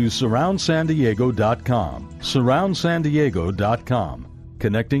on to surroundsandiego.com. Surroundsandiego.com.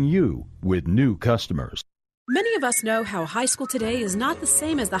 Connecting you with new customers. Many of us know how high school today is not the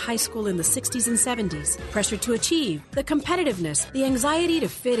same as the high school in the 60s and 70s. Pressure to achieve, the competitiveness, the anxiety to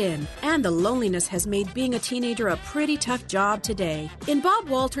fit in, and the loneliness has made being a teenager a pretty tough job today. In Bob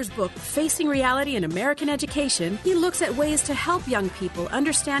Walter's book, Facing Reality in American Education, he looks at ways to help young people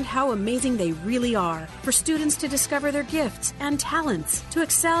understand how amazing they really are, for students to discover their gifts and talents, to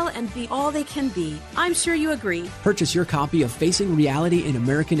excel and be all they can be. I'm sure you agree. Purchase your copy of Facing Reality in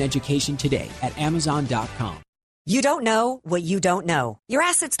American Education today at Amazon.com. You don't know what you don't know. Your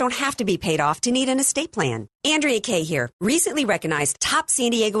assets don't have to be paid off to need an estate plan. Andrea Kaye here. Recently recognized top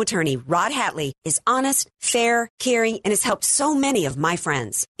San Diego attorney Rod Hatley is honest, fair, caring, and has helped so many of my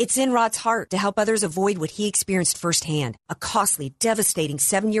friends. It's in Rod's heart to help others avoid what he experienced firsthand, a costly, devastating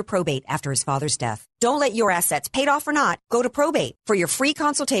 7-year probate after his father's death. Don't let your assets, paid off or not, go to probate. For your free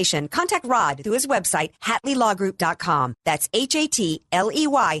consultation, contact Rod through his website, HatleyLawGroup.com. That's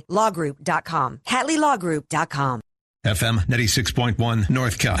HATLEY lawgroup.com. HatleyLawGroup.com. FM 96.1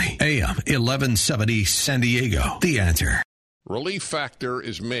 North County, AM 1170 San Diego. The Answer. Relief Factor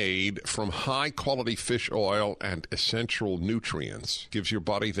is made from high-quality fish oil and essential nutrients. Gives your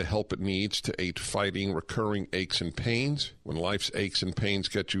body the help it needs to aid fighting recurring aches and pains. When life's aches and pains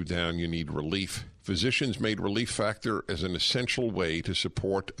get you down, you need relief. Physicians made Relief Factor as an essential way to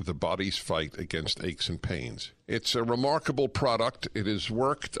support the body's fight against aches and pains. It's a remarkable product. It has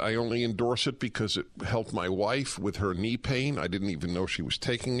worked. I only endorse it because it helped my wife with her knee pain. I didn't even know she was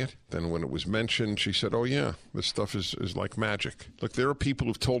taking it. Then when it was mentioned, she said, oh yeah, this stuff is like magic. Look, there are people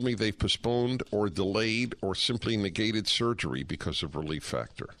who've told me they've postponed or delayed or simply negated surgery because of Relief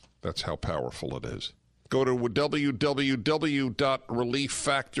Factor. That's how powerful it is. Go to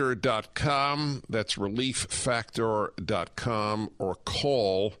www.relieffactor.com. That's relieffactor.com, or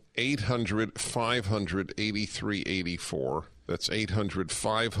call 800-500-8384. That's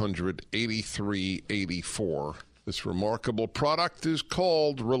 800-500-8384. This remarkable product is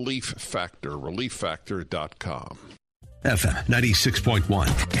called Relief Factor, relieffactor.com. FM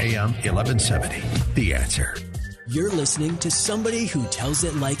 96.1, AM 1170. The Answer. You're listening to somebody who tells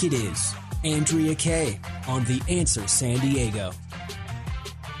it like it is. Andrea Kaye on The Answer San Diego.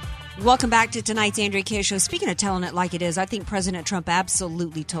 Welcome back to tonight's Andrea Kaye Show. Speaking of telling it like it is, I think President Trump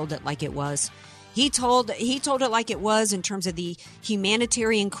absolutely told it like it was. He told it like it was in terms of the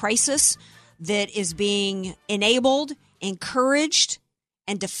humanitarian crisis that is being enabled, encouraged,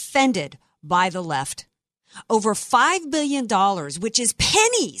 and defended by the left. Over $5 billion, which is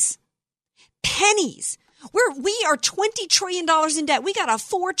pennies. Pennies. We are $20 trillion in debt. We got a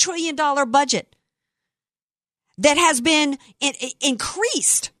 $4 trillion budget that has been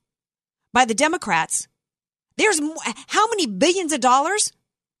increased by the Democrats. There's how many billions of dollars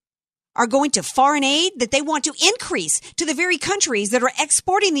are going to foreign aid that they want to increase to the very countries that are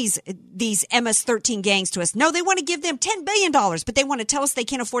exporting these MS-13 gangs to us. No, they want to give them $10 billion, but they want to tell us they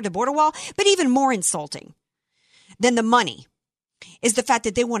can't afford the border wall. But even more insulting than the money is the fact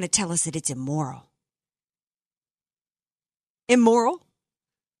that they want to tell us that it's immoral. Immoral?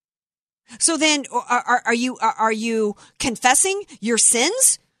 So then are you confessing your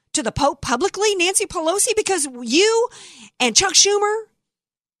sins to the Pope publicly, Nancy Pelosi? Because you and Chuck Schumer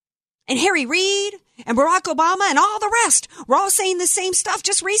and Harry Reid and Barack Obama and all the rest were all saying the same stuff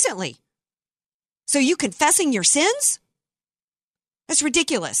just recently. So you confessing your sins? That's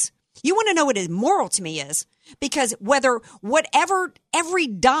ridiculous. You want to know what immoral to me is? Because every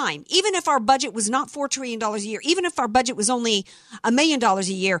dime, even if our budget was not $4 trillion a year, even if our budget was only $1 million a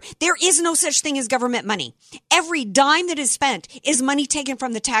year, there is no such thing as government money. Every dime that is spent is money taken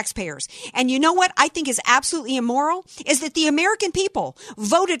from the taxpayers. And you know what I think is absolutely immoral is that the American people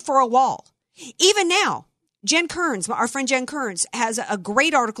voted for a wall. Even now, Jen Kearns, our friend Jen Kearns, has a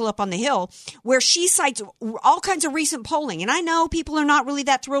great article up on the Hill where she cites all kinds of recent polling. And I know people are not really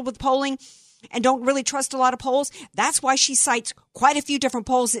that thrilled with polling and don't really trust a lot of polls. That's why she cites quite a few different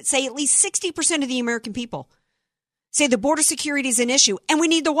polls that say at least 60% of the American people say the border security is an issue and we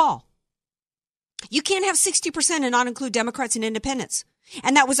need the wall. You can't have 60% and not include Democrats and independents.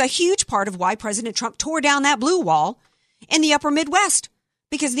 And that was a huge part of why President Trump tore down that blue wall in the upper Midwest,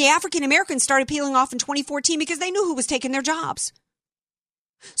 because the African Americans started peeling off in 2014 because they knew who was taking their jobs.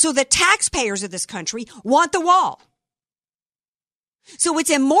 So the taxpayers of this country want the wall. So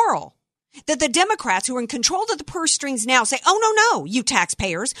it's immoral that the Democrats who are in control of the purse strings now say, oh, no, you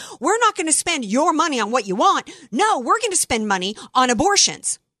taxpayers, we're not going to spend your money on what you want. No, we're going to spend money on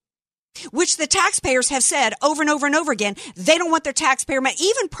abortions, which the taxpayers have said over and over and over again. They don't want their taxpayer money.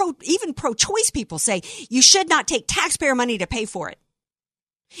 Even pro-choice people say you should not take taxpayer money to pay for it.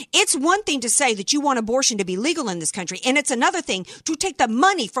 It's one thing to say that you want abortion to be legal in this country, and it's another thing to take the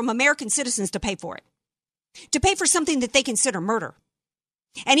money from American citizens to pay for it, to pay for something that they consider murder.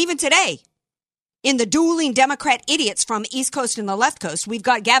 And even today, in the dueling Democrat idiots from East Coast and the left coast, we've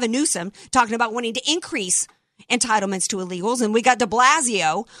got Gavin Newsom talking about wanting to increase entitlements to illegals, and we got de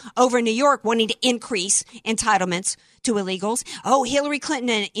Blasio over in New York wanting to increase entitlements to illegals. Oh, Hillary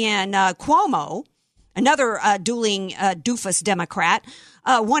Clinton and Cuomo, another dueling doofus Democrat,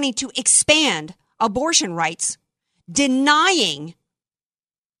 wanting to expand abortion rights, denying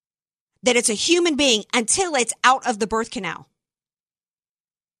that it's a human being until it's out of the birth canal,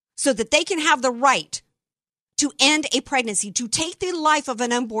 so that they can have the right to end a pregnancy, to take the life of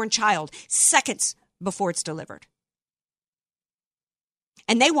an unborn child seconds before it's delivered.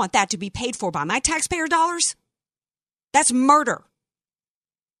 And they want that to be paid for by my taxpayer dollars? That's murder.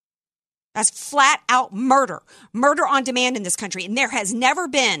 That's flat out murder. Murder on demand in this country. And there has never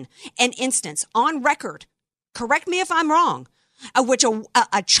been an instance on record, correct me if I'm wrong, of which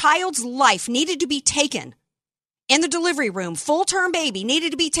a child's life needed to be taken in the delivery room, full-term baby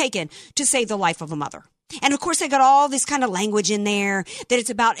needed to be taken to save the life of a mother. And of course, they got all this kind of language in there that it's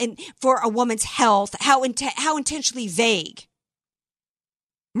about for a woman's health, how intentionally vague.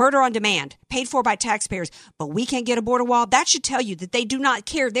 Murder on demand, paid for by taxpayers, but we can't get a border wall. That should tell you that they do not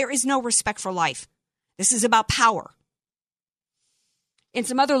care. There is no respect for life. This is about power. In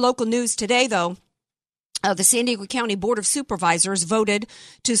some other local news today, though, the San Diego County Board of Supervisors voted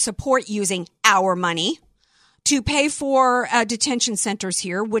to support using our money to pay for detention centers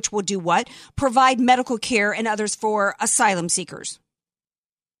here, which will do what? Provide medical care and others for asylum seekers.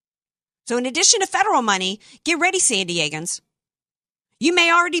 So in addition to federal money, get ready, San Diegans. You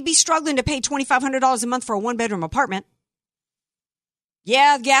may already be struggling to pay $2,500 a month for a one-bedroom apartment.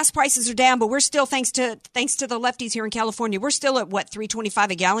 Yeah, gas prices are down, but we're still, thanks to the lefties here in California, we're still at, what,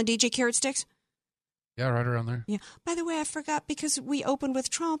 $3.25 a gallon, DJ Carrot Sticks? Yeah, right around there. Yeah. By the way, I forgot because we opened with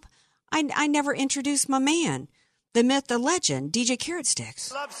Trump. I never introduced my man, the myth, the legend, DJ Carrot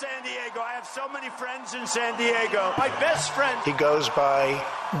Sticks. I love San Diego. I have so many friends in San Diego. My best friend. He goes by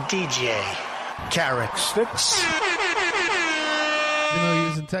DJ Carrot Sticks. Even though he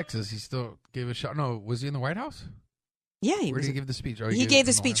was in Texas, he still gave a shot. No, was he in the White House? Yeah, Where did he give the speech? Oh, he gave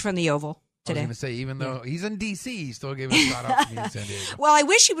the speech from the Oval today. I was going to say, even though he's in D.C., he still gave a shout out to me in San Diego. Well, I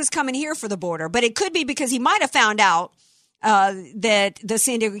wish he was coming here for the border, but it could be because he might have found out that the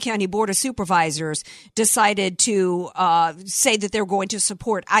San Diego County Board of Supervisors decided to say that they're going to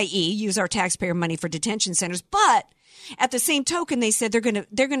support, i.e., use our taxpayer money for detention centers. But at the same token, they said they're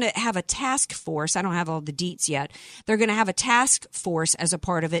going to have a task force. I don't have all the deets yet. They're going to have a task force as a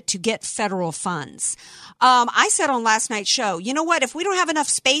part of it to get federal funds. I said on last night's show, you know what? If we don't have enough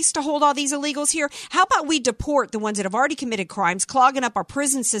space to hold all these illegals here, how about we deport the ones that have already committed crimes, clogging up our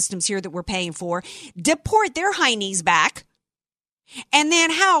prison systems here that we're paying for, deport their heinies back, and then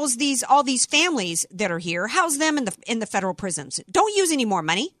house all these families that are here, house them in the federal prisons. Don't use any more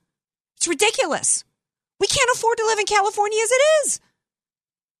money. It's ridiculous. We can't afford to live in California as it is.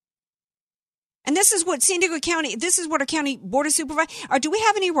 And this is what San Diego County, this is what our county board of supervisors, or do we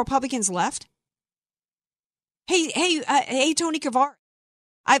have any Republicans left? Hey, Tony Cavar.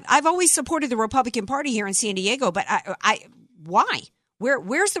 I've always supported the Republican Party here in San Diego, but why?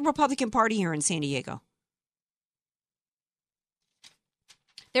 Where's the Republican Party here in San Diego?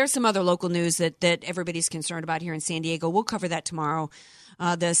 There's some other local news that everybody's concerned about here in San Diego. We'll cover that tomorrow.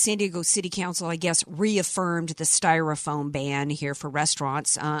 The San Diego City Council, I guess, reaffirmed the styrofoam ban here for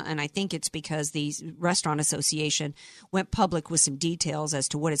restaurants. And I think it's because the Restaurant Association went public with some details as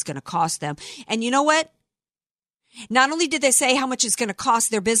to what it's going to cost them. And you know what? Not only did they say how much it's going to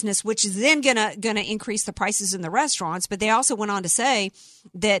cost their business, which is then going to increase the prices in the restaurants, but they also went on to say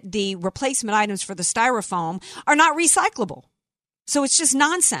that the replacement items for the styrofoam are not recyclable. So it's just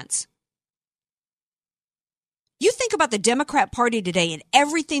nonsense. You think about the Democrat Party today and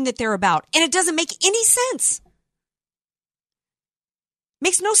everything that they're about, and it doesn't make any sense.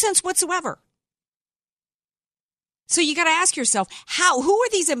 Makes no sense whatsoever. So you got to ask yourself, who are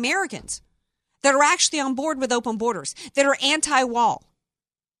these Americans that are actually on board with open borders, that are anti-wall,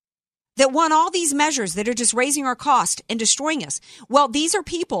 that want all these measures that are just raising our cost and destroying us? Well, these are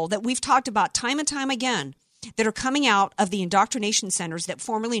people that we've talked about time and time again that are coming out of the indoctrination centers that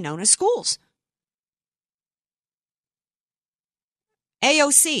formerly known as schools.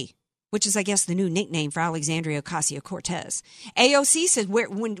 AOC, which is, I guess, the new nickname for Alexandria Ocasio-Cortez. AOC said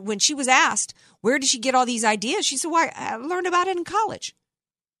when she was asked, where did she get all these ideas? She said, well, I learned about it in college.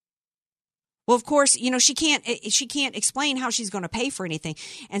 Well, of course, she can't explain how she's going to pay for anything.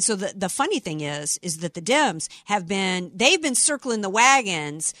 And so the funny thing is that the Dems they've been circling the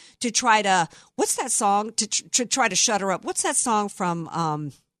wagons to try to, what's that song? To try to shut her up. What's that song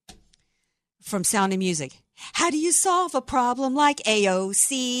from Sound of Music? How do you solve a problem like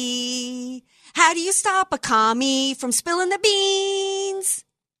AOC? How do you stop a commie from spilling the beans?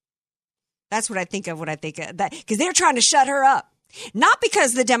 That's what I think of when I think of that, because they're trying to shut her up. Not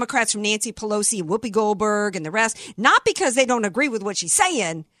because the Democrats from Nancy Pelosi and Whoopi Goldberg and the rest, not because they don't agree with what she's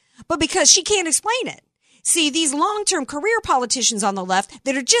saying, but because she can't explain it. See, these long-term career politicians on the left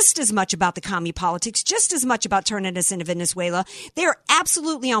that are just as much about the commie politics, just as much about turning us into Venezuela, they're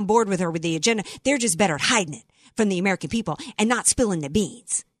absolutely on board with her with the agenda. They're just better at hiding it from the American people and not spilling the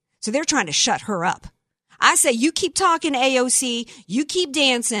beans. So they're trying to shut her up. I say you keep talking, AOC, you keep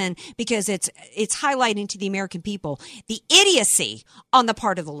dancing, because it's highlighting to the American people the idiocy on the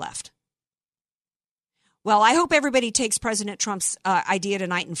part of the left. Well, I hope everybody takes President Trump's idea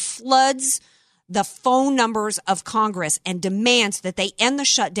tonight and floods the phone numbers of Congress and demands that they end the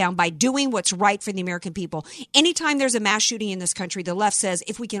shutdown by doing what's right for the American people. Anytime there's a mass shooting in this country, the left says,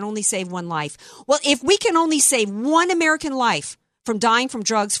 if we can only save one life. Well, if we can only save one American life from dying from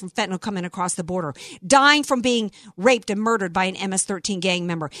drugs, from fentanyl coming across the border, dying from being raped and murdered by an MS-13 gang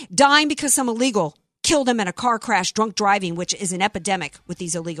member, dying because some illegal killed them in a car crash, drunk driving, which is an epidemic with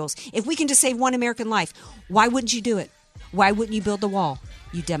these illegals. If we can just save one American life, why wouldn't you do it? Why wouldn't you build the wall,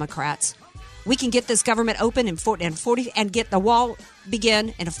 you Democrats? We can get this government open and get the wall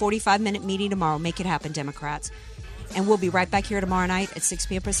begin in a 45-minute meeting tomorrow. Make it happen, Democrats. And we'll be right back here tomorrow night at 6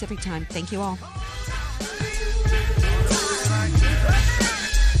 p.m. Pacific time. Thank you all.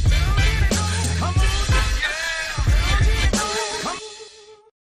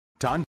 Time